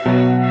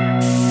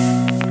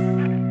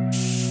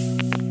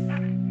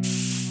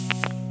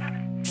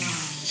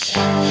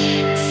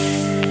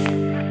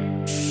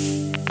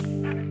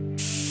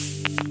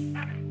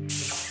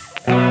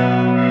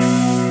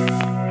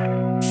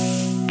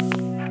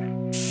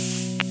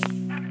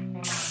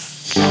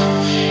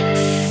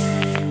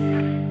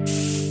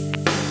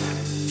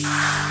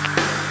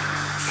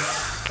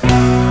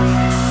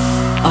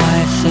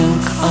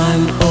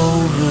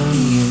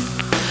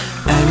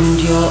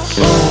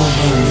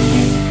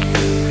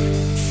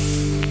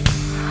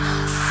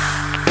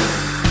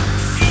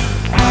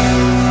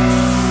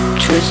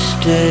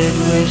twisted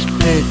with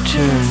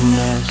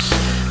bitterness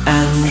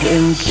and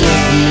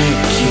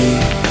indignity.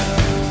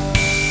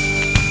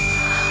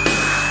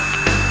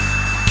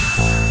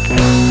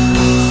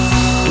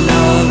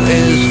 Love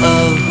is a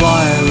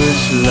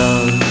virus,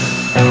 love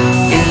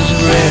is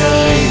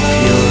rarely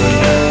pure.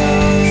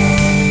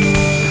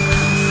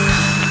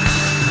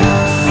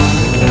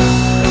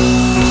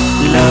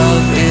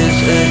 Love is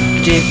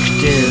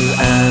addictive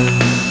and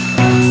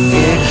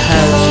it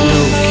has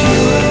no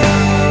cure.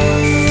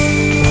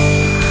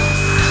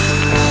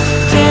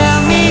 Tell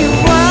me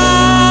why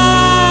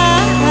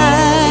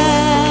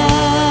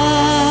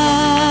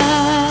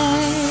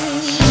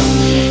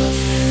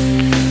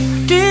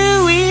do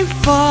we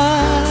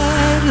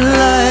fight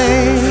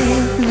like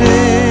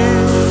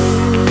this?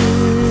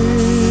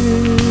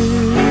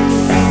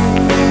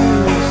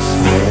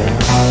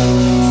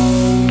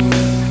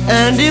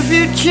 And if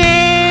you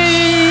change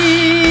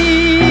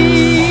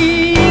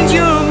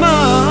your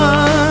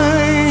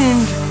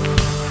mind,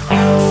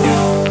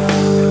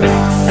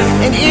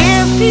 and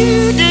if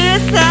you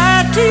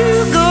decide to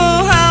go,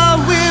 how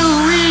will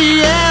we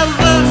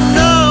ever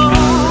know?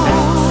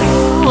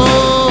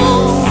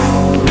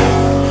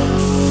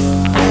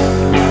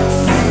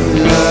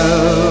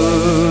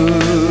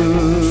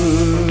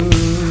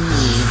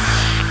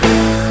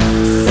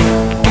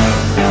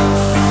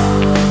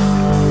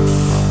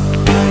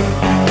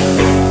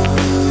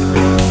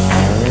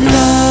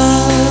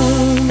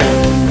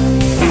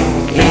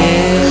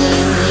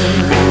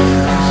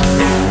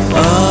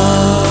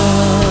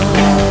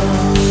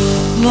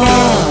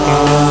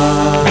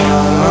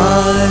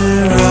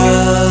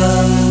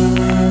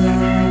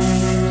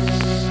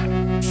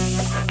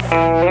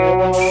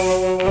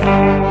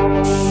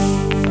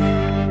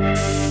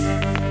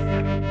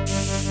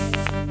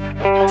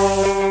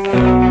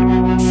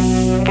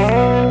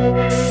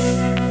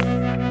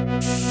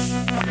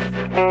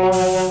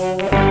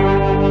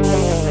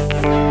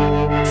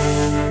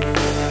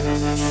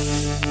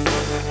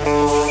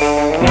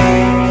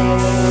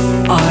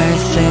 I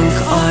think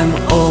I'm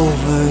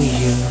over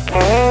you,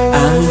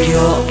 and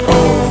you're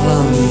over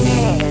me.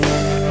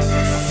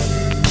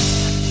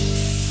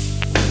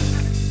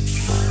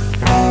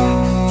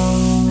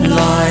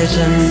 Lies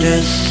and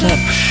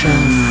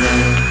deception,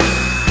 they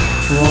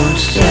won't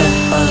set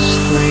us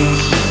free.